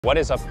What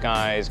is up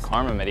guys,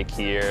 Kharma Medic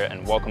here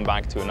and welcome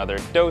back to another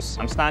dose.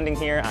 I'm standing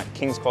here at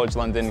King's College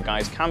London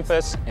Guy's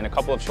campus. In a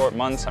couple of short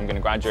months, I'm going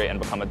to graduate and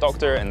become a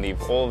doctor and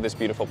leave all of this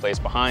beautiful place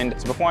behind.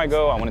 So before I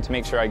go, I wanted to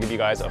make sure I give you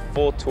guys a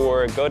full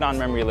tour, go down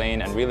memory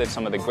lane and relive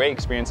some of the great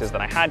experiences that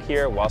I had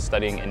here while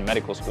studying in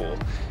medical school.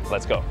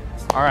 Let's go.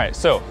 All right,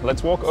 so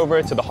let's walk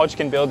over to the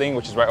Hodgkin building,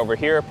 which is right over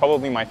here,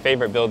 probably my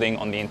favorite building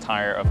on the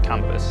entire of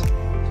campus.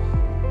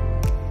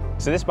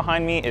 So this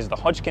behind me is the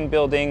Hodgkin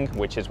building,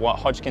 which is what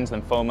Hodgkin's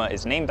lymphoma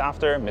is named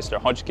after. Mr.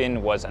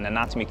 Hodgkin was an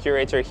anatomy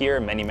curator here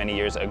many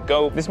years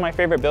ago. This is my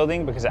favorite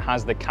building because it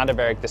has the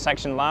Cadaveric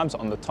dissection labs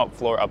on the top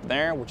floor up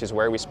there, which is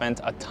where we spent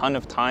a ton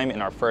of time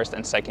in our first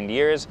and second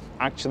years,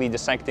 actually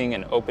dissecting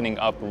and opening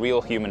up real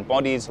human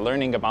bodies,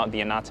 learning about the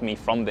anatomy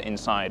from the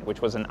inside,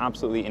 which was an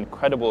absolutely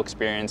incredible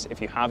experience.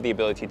 If you have the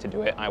ability to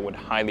do it, I would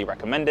highly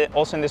recommend it.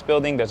 Also in this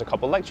building, there's a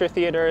couple lecture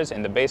theaters.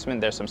 In the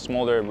basement, there's some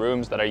smaller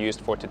rooms that are used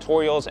for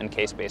tutorials and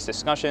case-based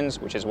discussions,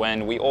 which is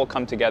when we all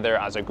come together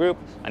as a group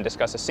and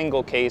discuss a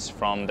single case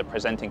from the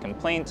presenting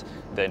complaint,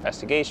 the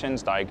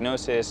investigations,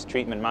 diagnosis,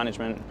 treatment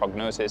management,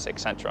 prognosis,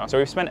 etc. So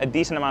we've spent a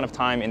decent amount of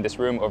time in this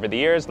room over the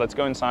years. Let's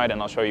go inside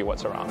and I'll show you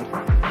what's around.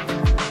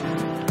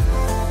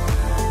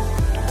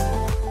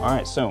 All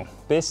right, so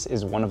this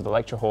is one of the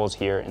lecture halls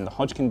here in the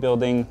Hodgkin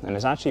building, and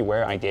is actually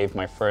where I gave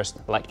my first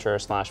lecture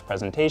 /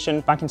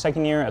 presentation. Back in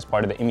second year, as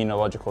part of the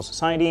Immunological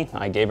Society,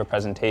 I gave a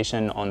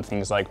presentation on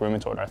things like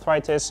rheumatoid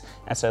arthritis,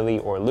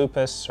 SLE or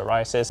lupus,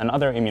 psoriasis, and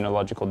other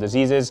immunological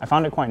diseases. I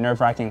found it quite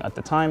nerve-wracking at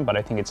the time, but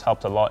I think it's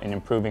helped a lot in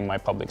improving my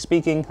public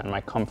speaking and my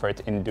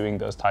comfort in doing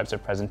those types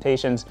of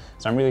presentations,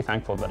 so I'm really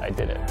thankful that I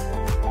did it.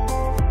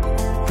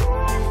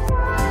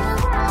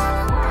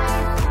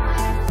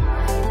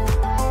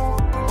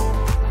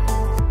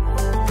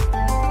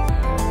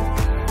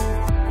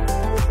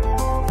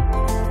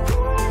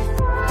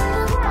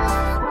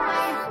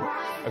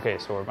 Okay,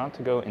 so we're about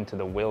to go into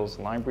the Wills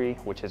Library,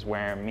 which is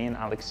where me and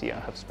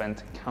Alexia have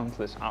spent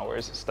countless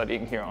hours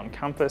studying here on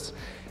campus.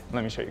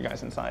 Let me show you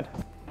guys inside.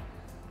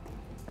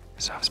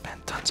 So I've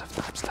spent tons of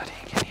time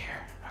studying in here.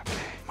 Okay,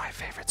 my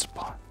favorite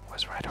spot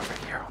was right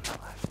over here on the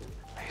left.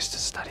 I used to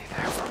study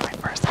there for my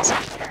first and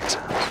second year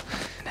exams.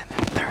 And then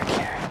in third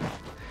year,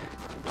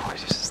 I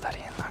always used to study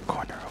in that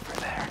corner over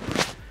there.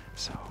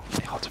 So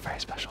it holds a very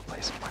special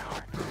place in my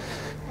heart.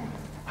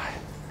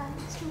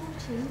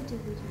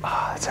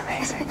 Oh, that's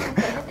amazing.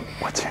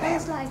 What's your name?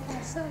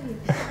 I saw you.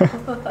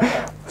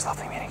 It was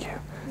lovely meeting you.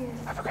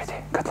 Yeah. Have a great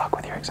day. Good luck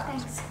with your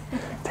exams.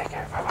 Thanks. Take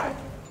care. Bye-bye.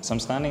 So I'm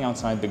standing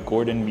outside the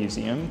Gordon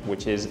Museum,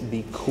 which is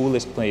the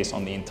coolest place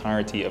on the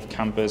entirety of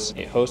campus.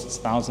 It hosts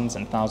thousands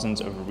and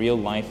thousands of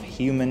real-life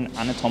human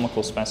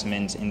anatomical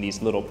specimens in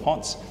these little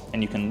pots,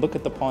 and you can look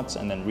at the pots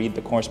and then read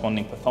the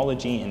corresponding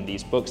pathology in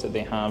these books that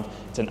they have.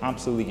 It's an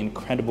absolutely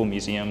incredible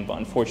museum, but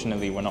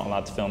unfortunately we're not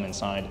allowed to film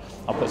inside.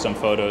 I'll put some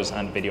photos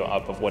and video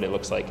up of what it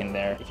looks like in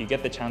there. If you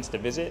get the chance to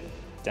visit,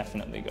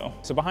 definitely go.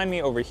 So behind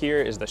me over here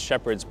is the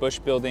Shepherd's Bush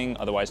building,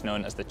 otherwise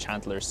known as the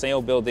Chandler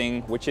Sale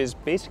building, which is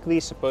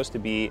basically supposed to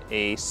be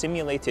a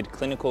simulated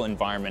clinical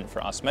environment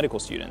for us medical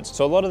students.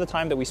 So a lot of the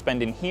time that we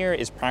spend in here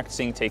is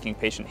practicing taking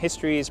patient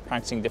histories,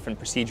 practicing different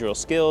procedural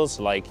skills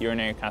like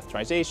urinary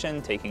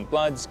catheterization, taking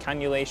bloods,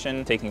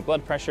 cannulation, taking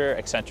blood pressure,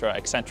 etc.,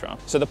 etc.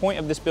 So the point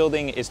of this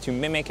building is to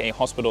mimic a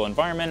hospital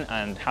environment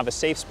and have a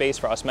safe space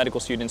for us medical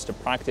students to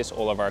practice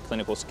all of our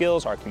clinical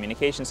skills, our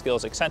communication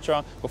skills,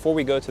 etc. before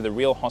we go to the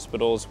real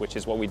hospital, which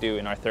is what we do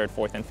in our third,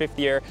 fourth, and fifth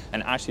year,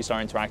 and actually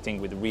start interacting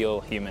with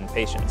real human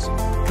patients.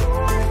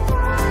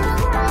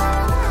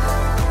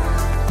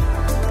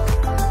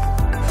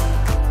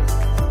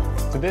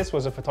 So this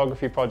was a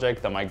photography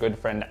project that my good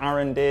friend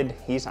Aaron did.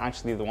 He's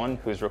actually the one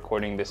who's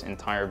recording this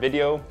entire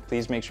video.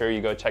 Please make sure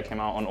you go check him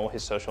out on all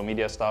his social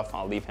media stuff.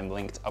 I'll leave him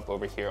linked up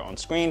over here on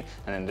screen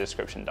and in the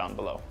description down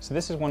below. So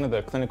this is one of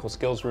the clinical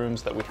skills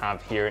rooms that we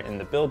have here in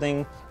the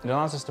building. It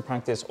allows us to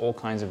practice all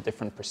kinds of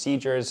different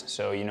procedures.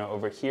 So, you know,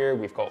 over here,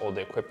 we've got all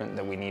the equipment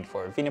that we need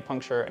for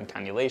venipuncture and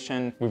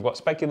cannulation. We've got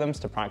speculums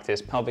to practice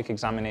pelvic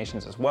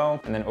examinations as well.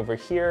 And then over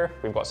here,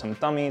 we've got some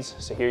dummies.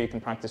 So here you can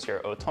practice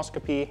your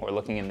otoscopy or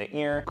looking in the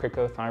ear,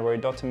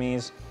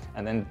 cricothyroidotomies.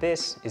 And then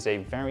this is a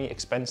very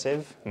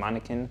expensive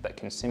mannequin that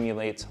can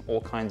simulate all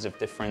kinds of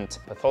different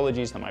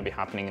pathologies that might be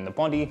happening in the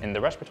body, in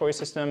the respiratory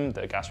system,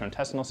 the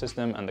gastrointestinal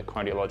system, and the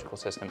cardiological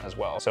system as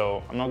well.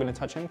 So I'm not going to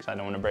touch him because I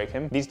don't want to break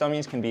him. These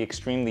dummies can be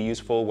extremely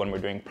useful when we're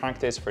doing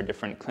practice for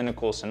different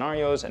clinical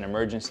scenarios and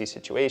emergency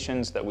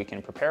situations that we can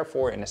prepare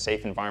for in a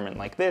safe environment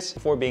like this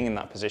before being in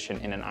that position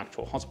in an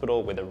actual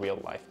hospital with a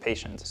real life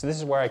patient. So this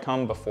is where I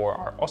come before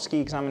our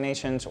OSCE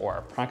examinations or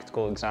our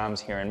practical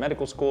exams here in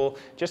medical school.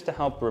 just to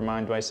help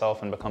remind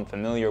myself and become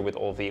familiar with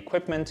all the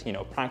equipment, you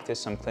know, practice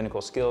some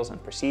clinical skills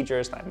and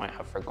procedures that I might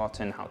have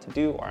forgotten how to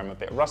do or I'm a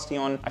bit rusty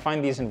on. I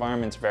find these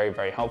environments very,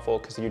 very helpful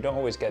because you don't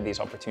always get these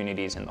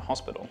opportunities in the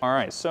hospital. All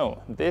right,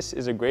 so this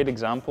is a great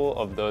example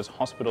of those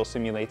hospital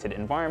simulated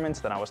environments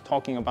that I was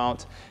talking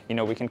about. You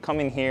know, we can come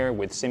in here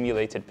with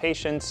simulated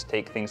patients,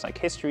 take things like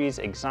histories,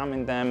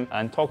 examine them,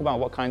 and talk about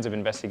what kinds of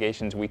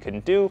investigations we can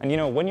do. And you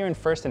know, when you're in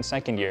first and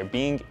second year,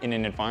 being in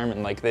an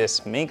environment like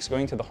this makes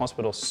going to the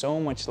hospital so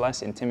much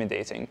less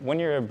intimidating. When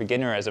you're a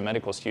beginner as a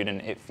medical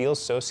student, it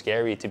feels so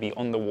scary to be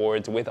on the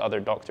wards with other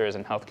doctors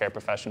and healthcare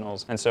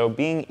professionals. And so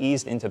being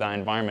eased into that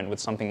environment with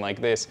something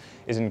like this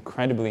is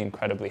incredibly,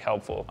 incredibly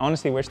helpful. I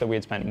honestly wish that we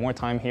had spent more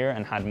time here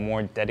and had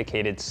more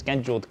dedicated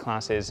scheduled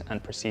classes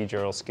and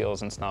procedural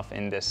skills and stuff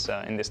in this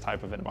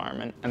type of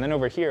environment. And then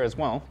over here as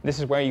well, this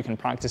is where you can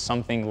practice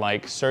something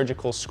like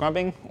surgical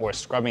scrubbing or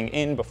scrubbing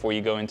in before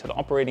you go into the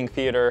operating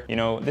theater. You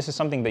know, this is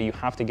something that you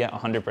have to get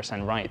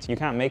 100% right. You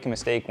can't make a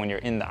mistake when you're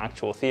in the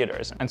actual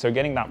theaters. And so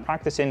getting that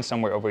practice in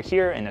somewhere over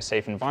here in a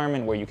safe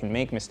environment where you can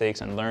make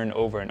mistakes and learn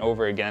over and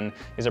over again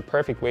is a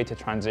perfect way to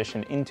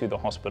transition into the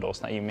hospital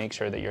so that you make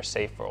sure that you're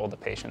safe for all the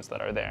patients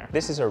that are there.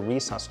 This is a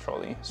resus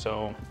trolley.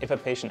 So if a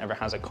patient ever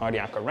has a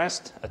cardiac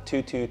arrest, a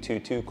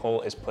 2222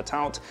 call is put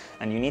out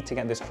and you need to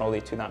get this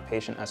trolley to that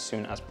patient as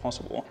soon as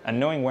possible. And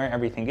knowing where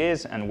everything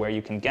is and where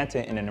you can get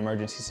it in an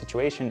emergency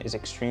situation is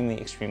extremely,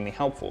 extremely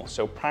helpful.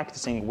 So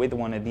practicing with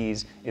one of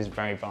these is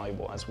very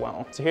valuable as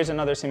well. So here's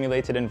another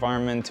simulated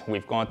environment.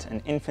 We've got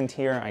an infant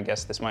here. I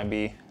guess this might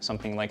be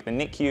something like the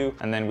NICU.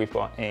 And then we've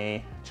got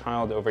a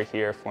child over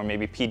here for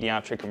maybe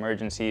pediatric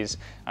emergencies.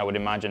 I would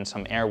imagine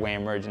some airway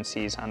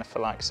emergencies,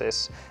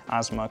 anaphylaxis,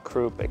 asthma,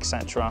 croup,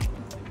 etc.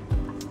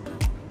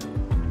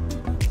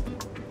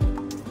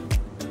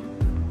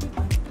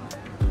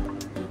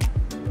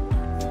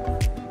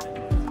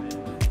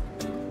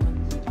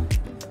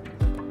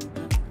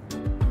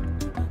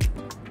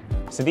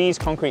 So these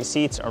concrete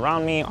seats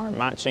around me are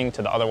matching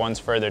to the other ones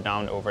further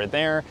down over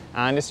there.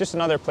 And it's just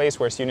another place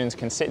where students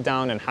can sit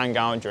down and hang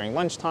out during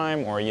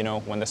lunchtime or, you know,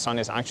 when the sun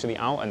is actually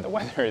out and the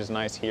weather is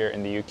nice here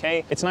in the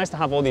UK. It's nice to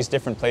have all these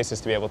different places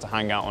to be able to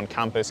hang out on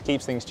campus,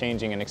 keeps things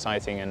changing and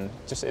exciting and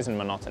just isn't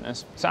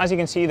monotonous. So as you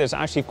can see, there's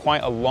actually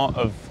quite a lot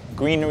of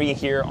greenery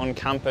here on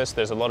campus.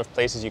 There's a lot of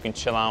places you can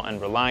chill out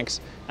and relax.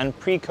 And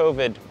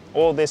pre-COVID,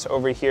 all this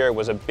over here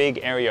was a big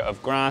area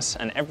of grass,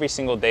 and every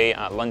single day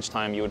at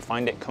lunchtime you would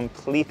find it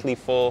completely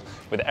full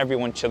with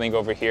everyone chilling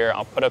over here.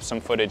 I'll put up some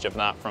footage of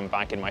that from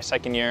back in my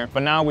second year.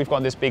 But now we've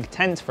got this big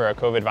tent for a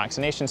COVID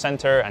vaccination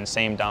center, and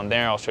same down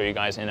there. I'll show you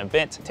guys in a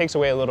bit. It takes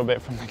away a little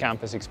bit from the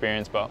campus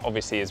experience, but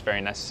obviously is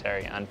very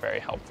necessary and very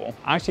helpful.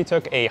 I actually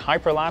took a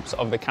hyperlapse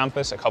of the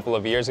campus a couple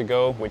of years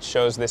ago, which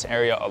shows this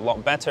area a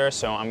lot better,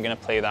 so I'm gonna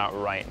play that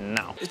right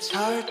now. It's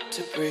hard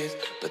to breathe,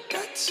 but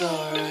that's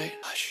all right.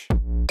 Hush.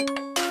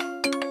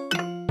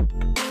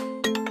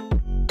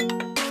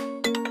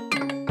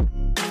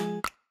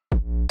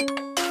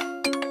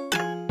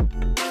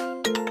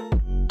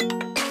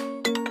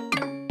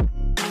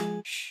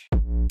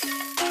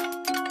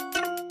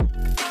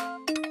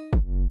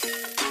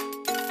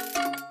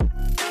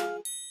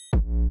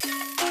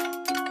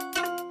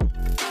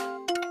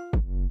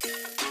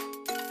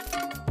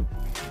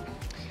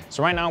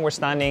 So right now we're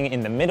standing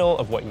in the middle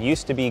of what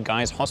used to be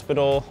Guy's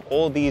Hospital.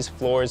 All these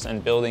floors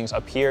and buildings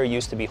up here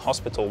used to be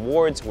hospital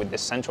wards with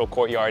this central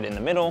courtyard in the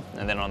middle.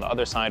 And then on the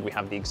other side, we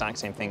have the exact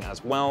same thing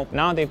as well.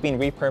 Now they've been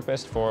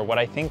repurposed for what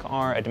I think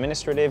are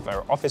administrative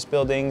or office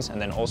buildings, and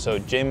then also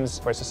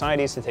gyms for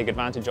societies to take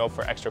advantage of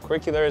for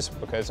extracurriculars,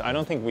 because I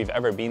don't think we've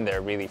ever been there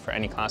really for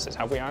any classes.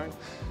 Have we, Aaron?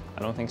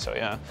 I don't think so,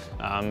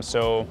 yeah.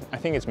 So I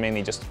think it's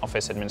mainly just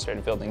office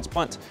administrative buildings.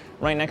 But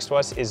right next to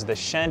us is the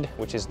shed,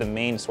 which is the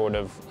main sort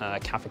of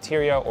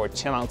cafeteria or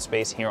chill out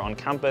space here on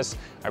campus.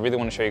 I really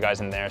want to show you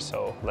guys in there,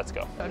 so let's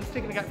go. I'm just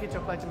taking a gap year to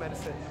apply to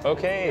medicine.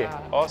 Okay, yeah,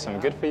 awesome,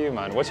 good for you,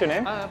 man. What's your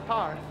name?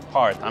 Parth.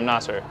 Parth, I'm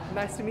Nasir.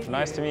 Nice to meet you.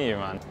 Nice to meet you,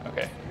 man.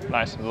 Okay,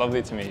 nice,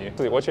 lovely to meet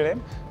you. What's your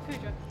name?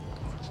 Pooja.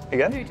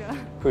 Again? Pooja.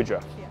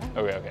 Pooja.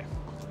 Yeah. Okay.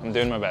 I'm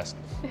doing my best.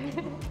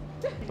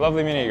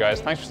 Lovely meeting you guys.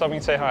 Thanks for stopping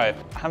to say hi.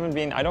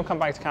 I don't come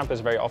back to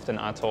campus very often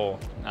at all.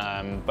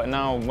 But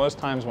now most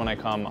times when I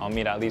come, I'll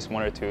meet at least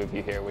one or two of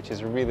you here, which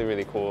is really,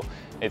 really cool.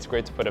 It's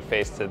great to put a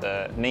face to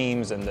the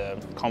names and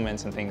the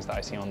comments and things that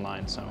I see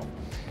online. So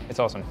it's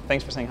awesome.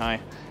 Thanks for saying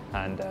hi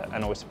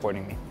and always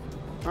supporting me.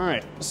 All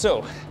right,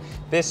 so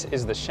this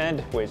is the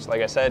shed, which,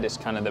 like I said, is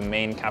kind of the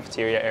main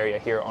cafeteria area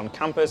here on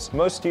campus.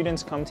 Most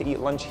students come to eat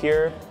lunch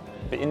here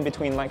in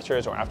between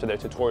lectures or after their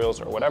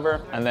tutorials or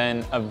whatever. And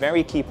then a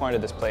very key part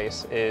of this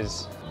place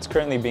is, it's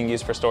currently being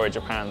used for storage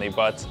apparently,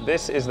 but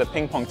this is the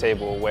ping pong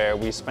table where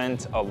we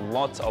spent a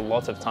lot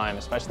of time,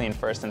 especially in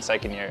first and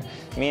second year.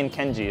 Me and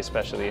Kenji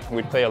especially,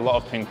 we'd play a lot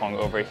of ping pong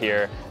over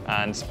here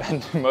and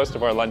spend most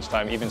of our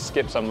lunchtime, even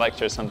skip some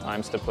lectures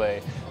sometimes to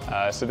play.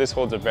 So this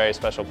holds a very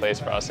special place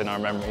for us in our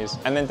memories.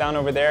 And then down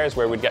over there is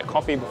where we'd get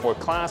coffee before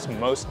class,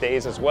 most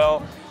days as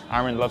well.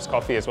 Aaron loves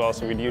coffee as well,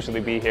 so we'd usually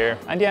be here.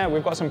 And yeah,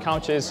 we've got some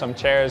couches, some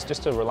chairs,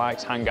 just to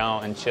relax, hang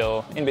out and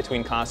chill in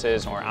between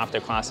classes or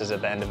after classes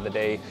at the end of the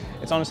day.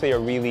 It's honestly a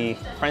really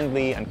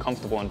friendly and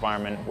comfortable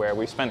environment where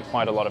we've spent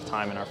quite a lot of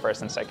time in our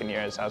first and second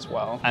years as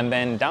well. And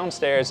then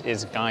downstairs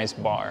is Guy's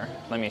Bar.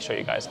 Let me show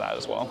you guys that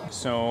as well.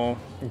 So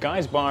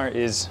Guy's Bar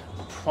is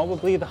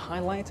probably the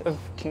highlight of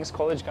King's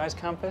College Guy's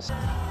campus.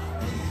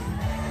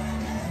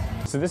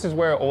 So this is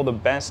where all the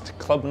best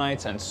club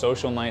nights and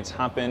social nights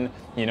happen.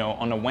 You know,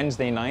 on a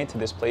Wednesday night,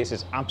 this place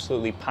is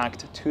absolutely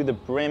packed to the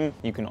brim.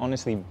 You can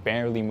honestly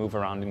barely move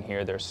around in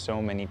here. There's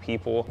so many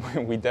people.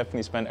 We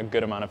definitely spent a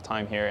good amount of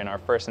time here in our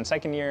first and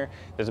second year.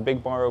 There's a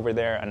big bar over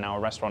there and now a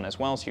restaurant as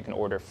well, so you can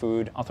order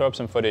food. I'll throw up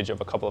some footage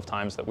of a couple of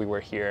times that we were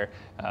here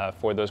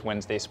for those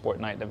Wednesday sport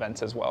night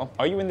events as well.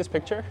 Are you in this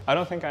picture? I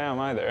don't think I am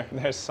either.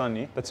 There's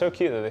Sunny. That's so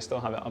cute that they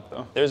still have it up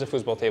though. There's a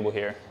foosball table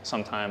here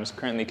sometimes,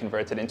 currently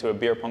converted into a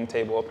beer pong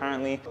table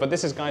apparently. But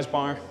this is Guy's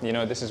Bar. You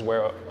know, this is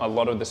where a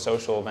lot of the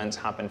social events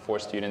happen for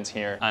students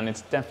here. And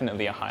it's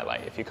definitely a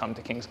highlight if you come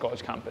to King's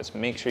College campus.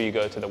 Make sure you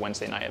go to the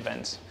Wednesday night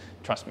events.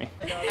 Trust me.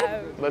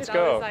 Let's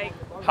go. Like,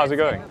 how's it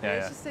going?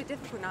 It's just so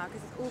difficult now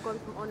because it's all gone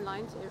from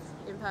online to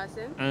in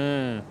person.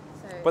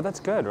 So But that's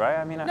good, right?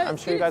 I mean, no, I'm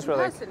sure you guys were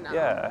like, now,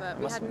 yeah, but it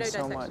we must had have no been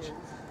so dissections.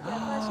 much.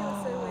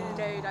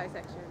 No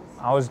dissections.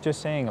 I was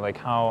just saying like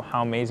how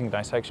amazing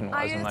dissection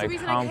was and like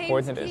how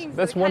important it is. King's,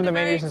 That's one of the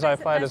main reasons I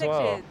applied as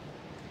well.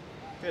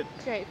 Good.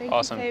 Great, thank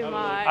Awesome. you so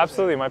much.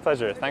 Absolutely, my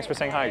pleasure. Thanks for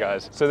saying hi,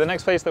 guys. So the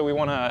next place that we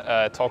want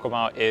to talk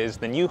about is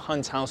the new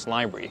Hunt's House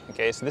Library.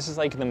 Okay, so this is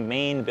like the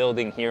main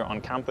building here on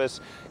campus.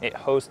 It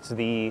hosts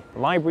the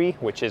library,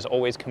 which is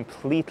always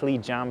completely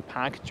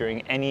jam-packed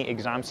during any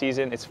exam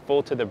season. It's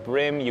full to the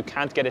brim. You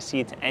can't get a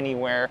seat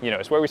anywhere. You know,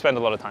 it's where we spend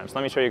a lot of time. So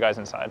let me show you guys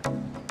inside.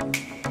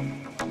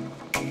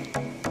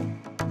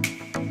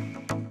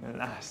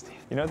 Nasty.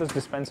 You know those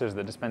dispensers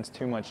that dispense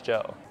too much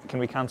gel? Can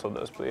we cancel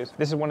those, please?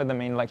 This is one of the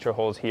main lecture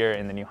halls here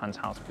in the new Hunt's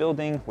House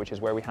building, which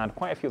is where we had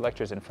quite a few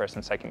lectures in first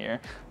and second year.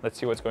 Let's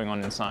see what's going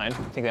on inside. I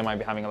think they might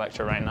be having a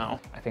lecture right now.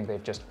 I think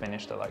they've just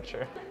finished a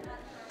lecture.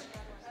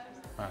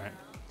 All right,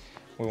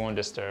 we won't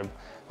disturb.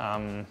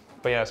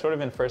 But yeah, sort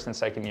of in first and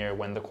second year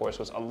when the course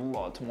was a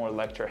lot more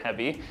lecture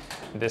heavy,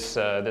 this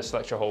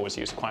lecture hall was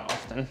used quite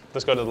often.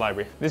 Let's go to the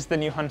library. This is the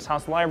new Hunt's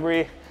House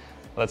Library.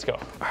 Let's go.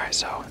 All right,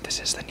 so this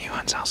is the new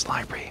Hunt's House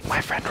Library. My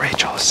friend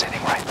Rachel is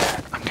sitting right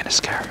there. I'm gonna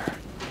scare her.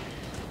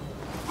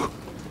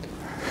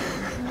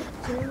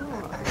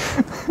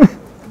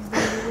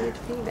 Weird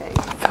feeling.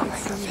 I'm filming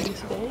a video.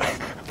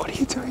 What are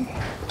you doing?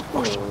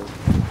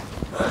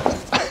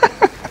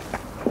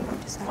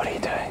 What are you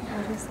doing?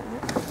 What is that?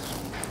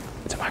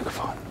 It's a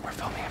microphone. We're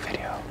filming a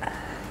video.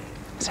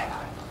 Say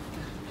hi.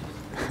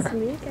 It's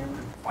me again.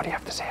 What do you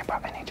have to say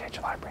about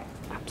NHH Library?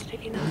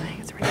 Absolutely nothing.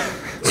 It's really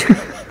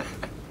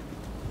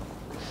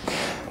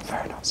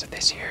Fair enough. So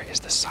this here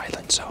is the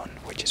silent zone,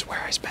 which is where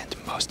I spent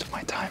most of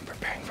my time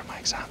preparing for my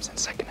exams in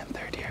second and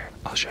third year.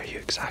 I'll show you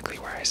exactly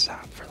where I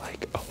sat for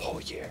like a whole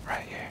year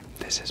right here.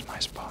 This is my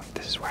spot.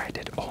 This is where I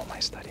did all my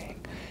studying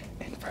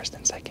in first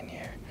and second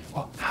year.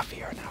 Well, half a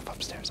year and half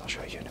upstairs. I'll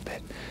show you in a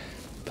bit.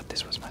 But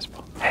this was my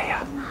spot. Hey,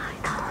 yeah. Oh my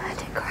god, I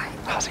did great.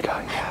 How's it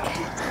going? Yeah.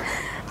 Good.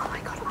 Oh my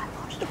god, I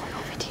watched all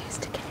your videos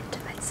to get into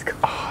med school.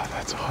 Oh,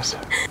 that's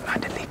awesome.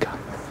 I'm Delika.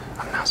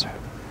 I'm Nasir.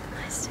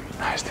 Nice to meet you.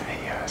 Nice to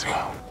meet you as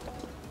well.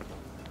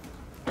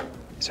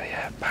 So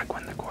yeah, back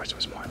when the course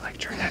was more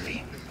lecture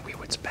heavy, we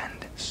would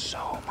spend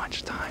so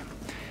much time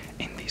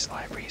in these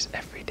libraries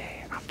every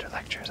day, after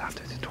lectures,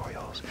 after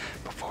tutorials,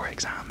 before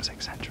exams,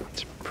 etc.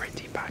 It's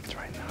pretty packed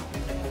right now.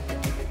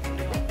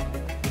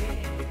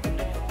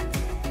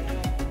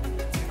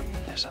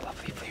 There's a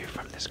lovely view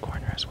from this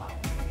corner as well.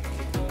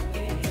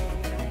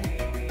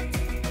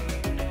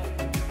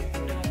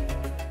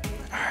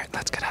 Alright,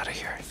 let's get out of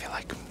here. I feel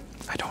like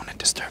I don't want to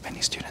disturb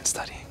any students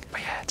studying. But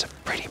yeah, it's a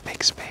pretty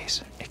big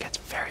space. It gets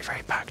very,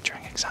 very packed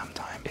during exam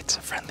time. It's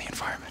a friendly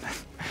environment.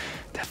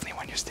 Definitely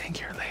when you're staying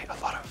here late, a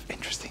lot of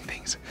interesting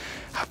things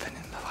happen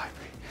in the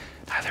library.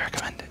 I highly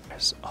recommend it.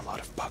 There's a lot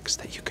of books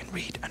that you can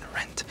read and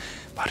rent.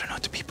 But I don't know,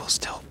 do people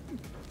still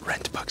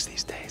rent books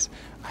these days?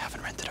 I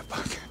haven't rented a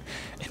book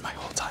in my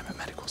whole time at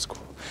medical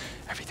school.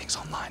 Everything's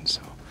online,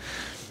 so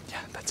yeah,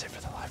 that's it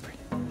for the library.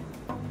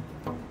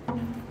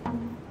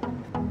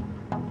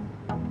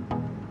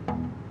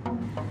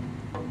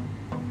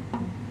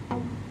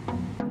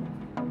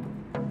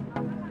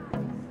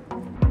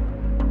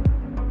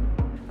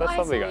 That's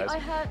lovely, guys. I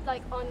heard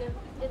like on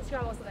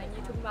Instagram or something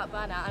you talking about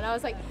burnout, and I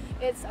was like,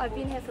 I've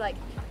been here for like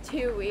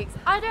 2 weeks.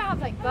 I don't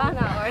have like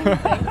burnout or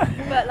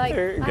anything, but like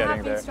I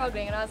have been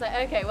struggling, and I was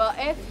like, okay, well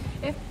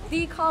if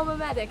the Kharma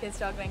medic is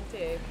struggling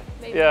too,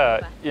 maybe.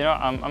 Yeah, you know,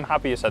 I'm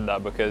happy you said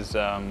that because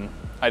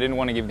I didn't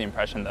want to give the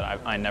impression that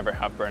I never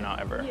have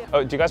burnout ever. Yeah.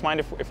 Oh, do you guys mind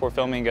if we're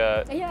filming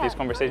these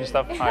conversation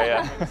stuff?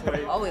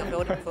 Oh,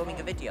 we're filming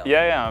a video?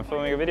 Yeah, I'm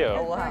filming a video.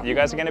 Oh, wow. You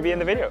guys are going to be in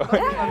the video.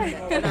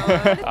 Can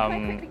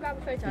I quickly grab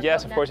a photo?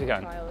 Yes, of course you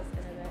can.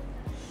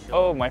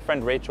 Oh, my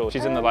friend Rachel,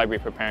 she's in the library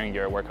preparing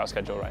your workout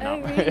schedule right now.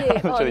 Oh, really?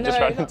 Yeah, Oh, literally just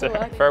no, ran into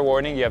her. Fair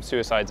warning, you have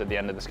suicides at the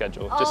end of the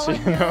schedule, just so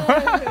you know.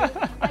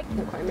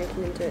 Not quite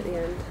making into it at the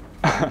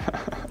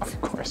end.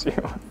 Of course you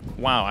are.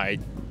 Wow, I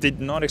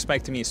did not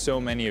expect to meet so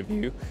many of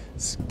you.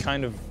 It's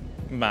kind of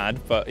mad,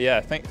 but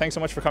yeah, thanks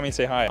so much for coming to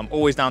say hi. I'm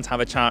always down to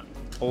have a chat.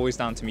 Always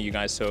down to meet you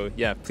guys, so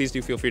yeah, please do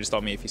feel free to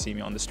stop me if you see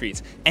me on the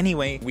streets.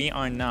 Anyway, we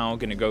are now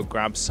gonna go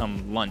grab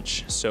some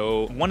lunch.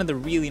 So one of the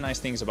really nice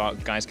things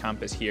about Guy's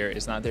campus here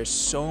is that there's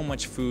so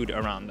much food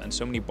around and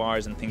so many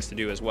bars and things to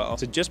do as well.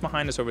 So just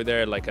behind us over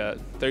there, like a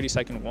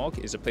 30-second walk,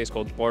 is a place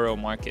called Borough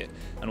Market,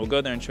 and we'll go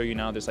there and show you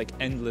now. There's like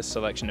endless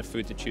selection of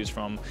food to choose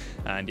from,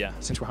 and yeah,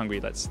 since we're hungry,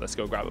 let's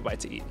go grab a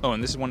bite to eat. Oh,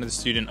 and this is one of the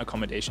student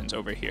accommodations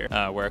over here,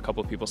 where a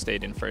couple of people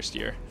stayed in first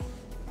year.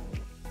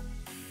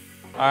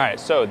 All right,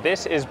 so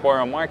this is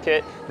Borough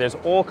Market. There's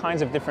all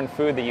kinds of different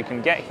food that you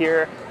can get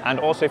here. And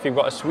also if you've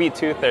got a sweet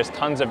tooth, there's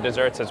tons of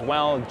desserts as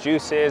well,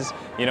 juices.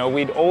 You know,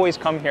 we'd always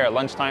come here at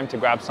lunchtime to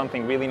grab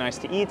something really nice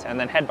to eat and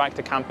then head back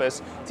to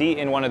campus to eat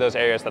in one of those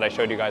areas that I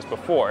showed you guys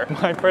before.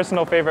 My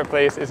personal favorite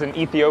place is an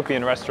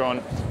Ethiopian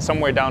restaurant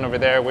somewhere down over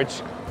there,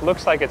 which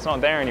looks like it's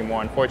not there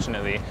anymore,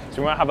 unfortunately.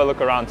 So we might have a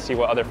look around to see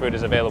what other food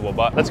is available.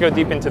 But let's go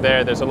deep into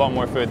there. There's a lot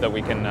more food that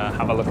we can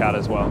have a look at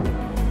as well.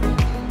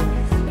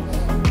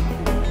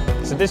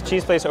 So this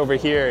cheese place over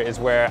here is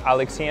where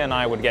Alexia and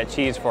I would get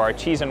cheese for our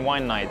cheese and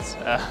wine nights.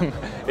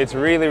 It's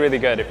really, really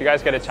good. If you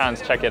guys get a chance,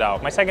 check it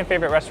out. My second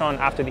favorite restaurant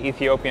after the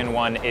Ethiopian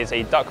one is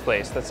a duck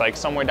place that's like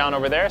somewhere down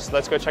over there. So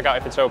let's go check out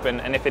if it's open.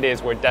 And if it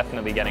is, we're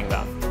definitely getting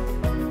that.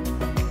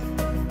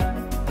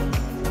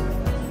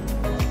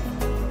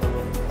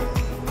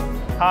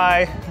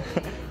 Hi,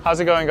 how's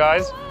it going,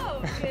 guys?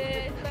 Oh,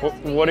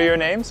 good. What are your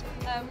names?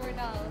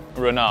 Ronald.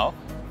 Ronald.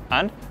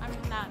 And? I'm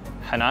Hanan.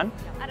 Hanan?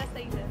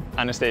 Anastasia.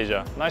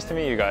 Anastasia. Nice to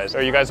meet you guys.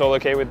 Are you guys all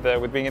okay with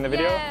being in the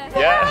video?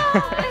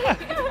 Yeah.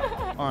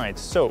 All right,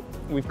 so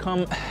we've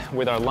come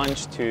with our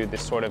lunch to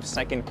this sort of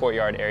second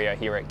courtyard area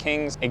here at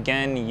King's.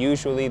 Again,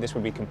 usually this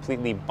would be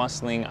completely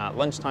bustling at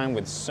lunchtime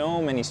with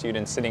so many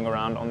students sitting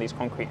around on these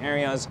concrete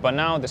areas. But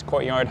now this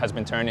courtyard has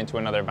been turned into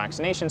another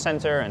vaccination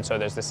center. And so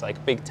there's this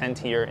like big tent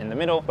here in the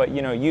middle. But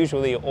you know,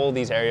 usually all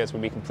these areas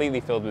would be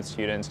completely filled with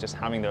students just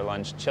having their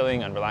lunch,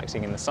 chilling and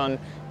relaxing in the sun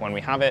when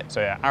we have it.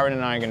 So yeah, Aaron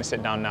and I are gonna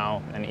sit down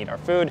now and eat our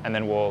food, and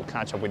then we'll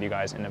catch up with you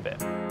guys in a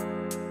bit.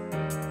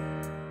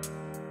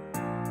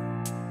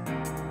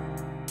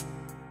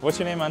 What's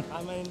your name, man?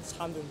 My name's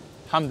Hamden.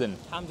 Hamden.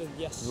 Hamden,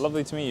 yes.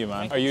 Lovely to meet you,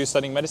 man. Are you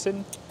studying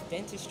medicine?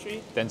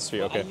 Dentistry.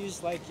 Dentistry, okay. I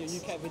use like your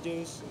UCAT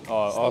videos. Oh,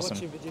 awesome.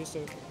 Videos,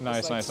 so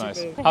Nice, like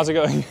nice. How's it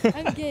going?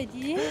 I'm good,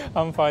 you?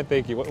 I'm fine,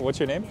 thank you. What's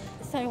your name?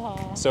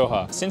 Soha.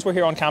 Soha. Since we're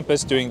here on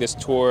campus doing this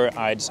tour,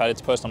 I decided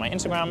to post on my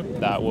Instagram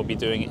that we'll be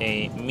doing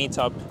a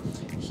meetup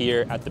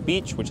here at the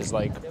beach, which is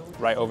like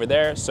right over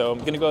there. So I'm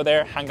gonna go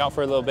there, hang out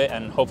for a little bit,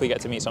 and hopefully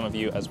get to meet some of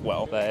you as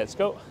well. Let's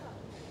go.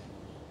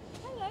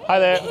 Hi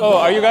there. Oh,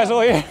 are you guys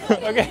all here?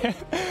 Okay.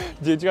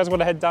 Do you guys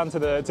want to head down to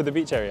the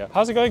beach area?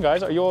 How's it going,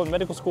 guys? Are you all in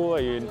medical school? Are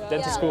you in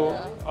dental school?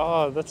 Yeah.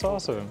 Oh, that's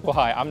awesome. Well,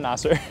 hi, I'm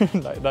Nasir.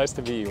 Nice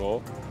to meet you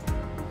all.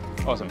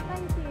 Awesome.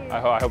 Thank you.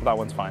 I hope that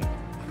one's fine.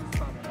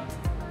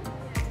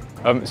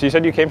 So you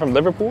said you came from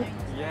Liverpool?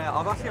 Yeah,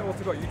 I've actually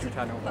also got a YouTube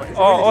channel.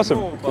 Oh, awesome.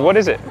 Small, what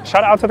is it?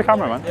 Shout out to the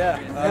camera, man.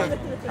 Yeah,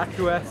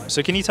 AccuS.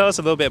 So can you tell us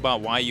a little bit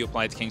about why you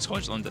applied to King's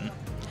College London?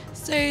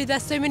 So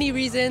there's so many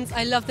reasons.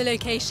 I love the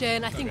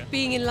location. I think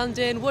being in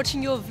London,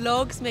 watching your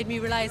vlogs made me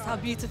realise how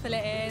beautiful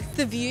it is.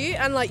 The view,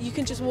 and like you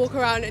can just walk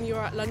around and you're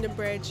at London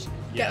Bridge,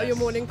 get your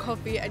morning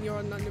coffee and you're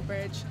on London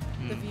Bridge.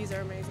 The views are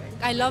amazing.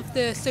 I love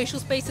the social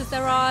spaces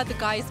there are, the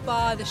guys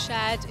bar, the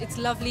shed. It's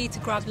lovely to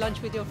grab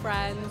lunch with your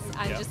friends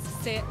and just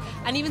sit,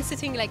 and even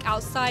sitting like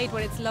outside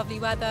when it's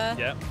lovely weather.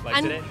 Yeah,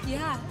 like today.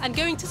 Yeah, and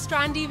going to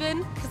Strand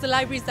even, because the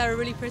libraries there are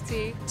really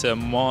pretty. To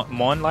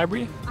Mon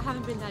Library? I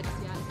haven't been there just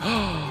yet.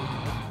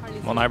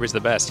 Mon Library's the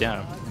best,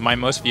 yeah. My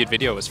most viewed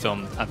video was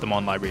filmed at the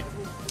Mon Library.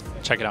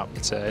 Check it out,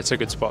 it's a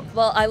good spot.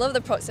 Well, I love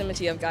the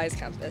proximity of Guy's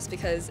campus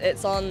because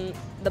it's on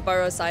the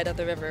Borough side of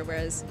the river,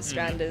 whereas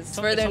Strand is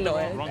further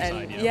north.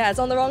 Yeah, it's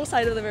on the wrong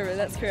side of the river,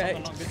 that's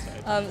correct.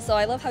 So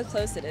I love how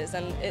close it is,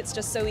 and it's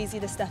just so easy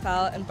to step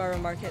out, and Borough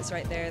Market's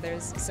right there.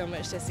 There's so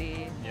much to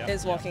see.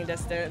 It's walking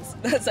distance.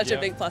 That's such a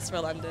big plus for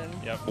London.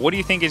 What do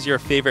you think is your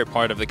favorite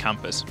part of the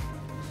campus?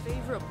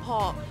 Favorite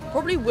part?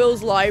 Probably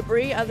Will's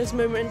library at this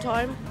moment in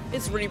time.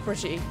 It's really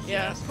pretty.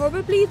 Yeah.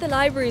 Probably the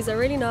libraries are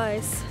really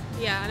nice.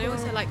 Yeah, and I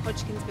also like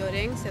Hodgkin's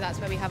building, so that's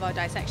where we have our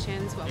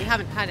dissections. Well, we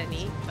haven't had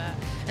any, but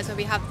that's where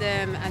we have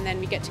them, and then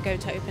we get to go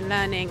to open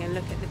learning and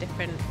look at the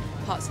different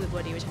parts of the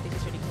body, which I think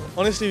is really cool.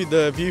 Honestly,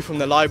 the view from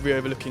the library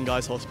overlooking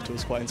Guy's Hospital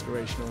is quite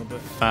inspirational.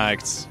 But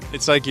Facts.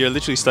 It's like you're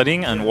literally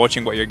studying and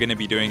watching what you're going to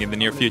be doing in the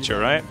near future,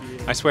 right?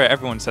 I swear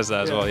everyone says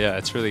that as well. Yeah,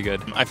 it's really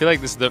good. I feel like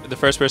this is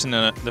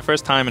the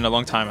first time in a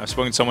long time I've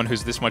spoken to someone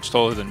who's this much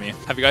taller than me.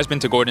 Have you guys been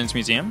to Gordon's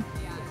Museum?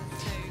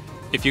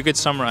 If you could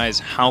summarize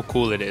how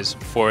cool it is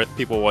for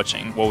people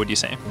watching, what would you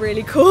say?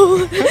 Really cool.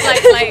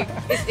 like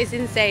it's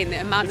insane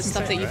the amount of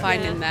stuff that you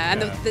find in there,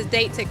 and the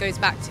dates it goes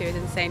back to is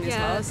insane as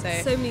well.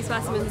 So many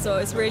specimens as well.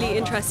 It's really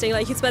interesting.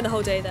 Like you could spend the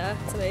whole day there.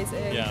 It's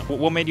amazing. Yeah.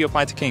 What made you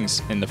apply to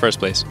King's in the first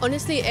place?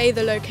 Honestly, A,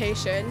 the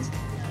location.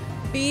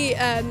 B,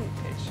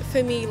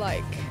 for me,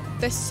 like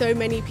there's so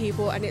many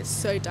people and it's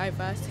so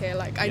diverse here.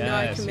 Like I know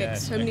I can make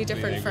so many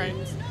different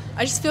friends.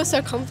 I just feel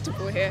so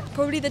comfortable here.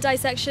 Probably the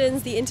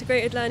dissections, the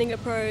integrated learning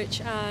approach,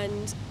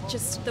 and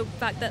just the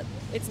fact that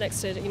it's next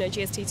to, you know,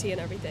 GSTT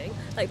and everything.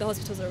 Like the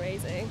hospitals are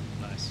amazing.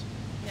 Nice.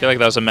 I feel like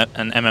that was an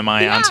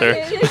MMI answer.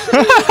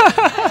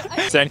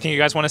 Is there anything you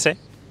guys want to say?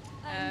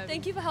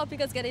 Thank you for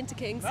helping us get into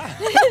King's.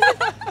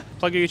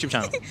 Plug your YouTube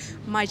channel.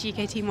 My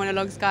GKT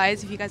monologues,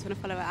 guys, if you guys want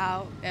to follow it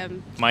out.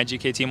 My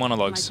GKT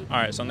monologues. All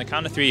right, so on the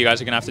count of 3, you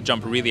guys are going to have to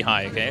jump really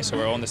high, okay? So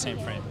we're all in the same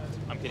frame.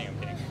 I'm kidding.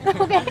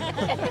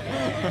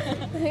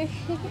 Okay.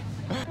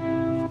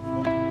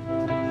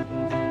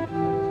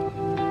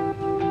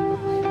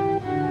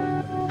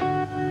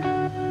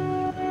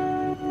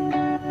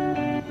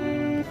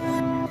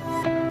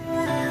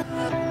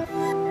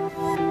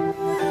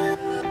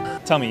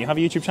 Tell me, you have a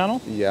YouTube channel?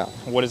 Yeah.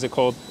 What is it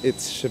called?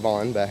 It's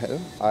Shivan Bahel.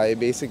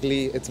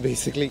 It's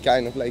basically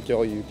kind of like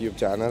your YouTube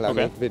channel. I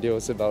make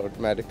videos about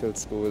medical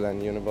school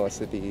and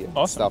university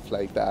and stuff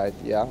like that.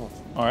 Yeah.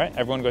 All right,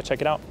 everyone go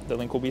check it out. The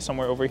link will be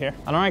somewhere over here.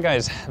 And all right,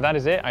 guys, that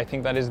is it. I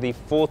think that is the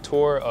full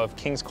tour of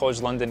King's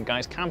College London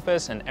Guy's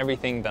campus and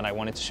everything that I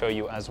wanted to show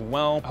you as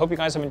well. I hope you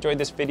guys have enjoyed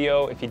this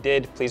video. If you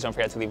did, please don't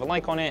forget to leave a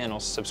like on it and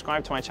also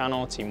subscribe to my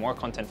channel to see more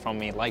content from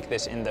me like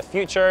this in the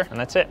future. And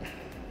that's it.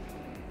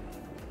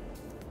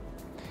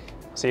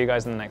 See you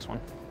guys in the next one.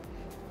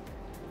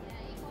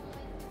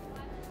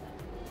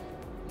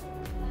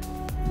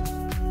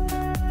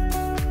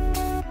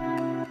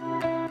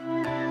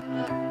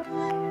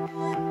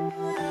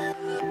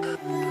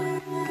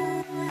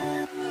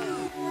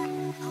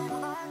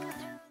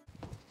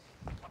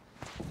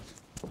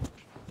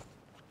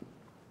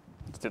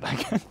 Let's do that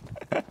again.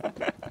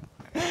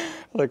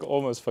 Like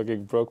almost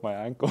fucking broke my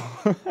ankle.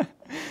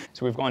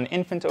 So we've got an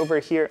infant over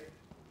here.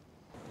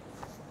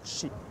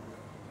 Shit.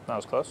 That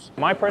was close.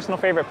 My personal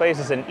favorite place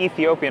is an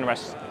Ethiopian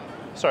restaurant.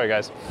 Sorry,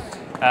 guys.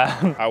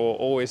 I will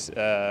always...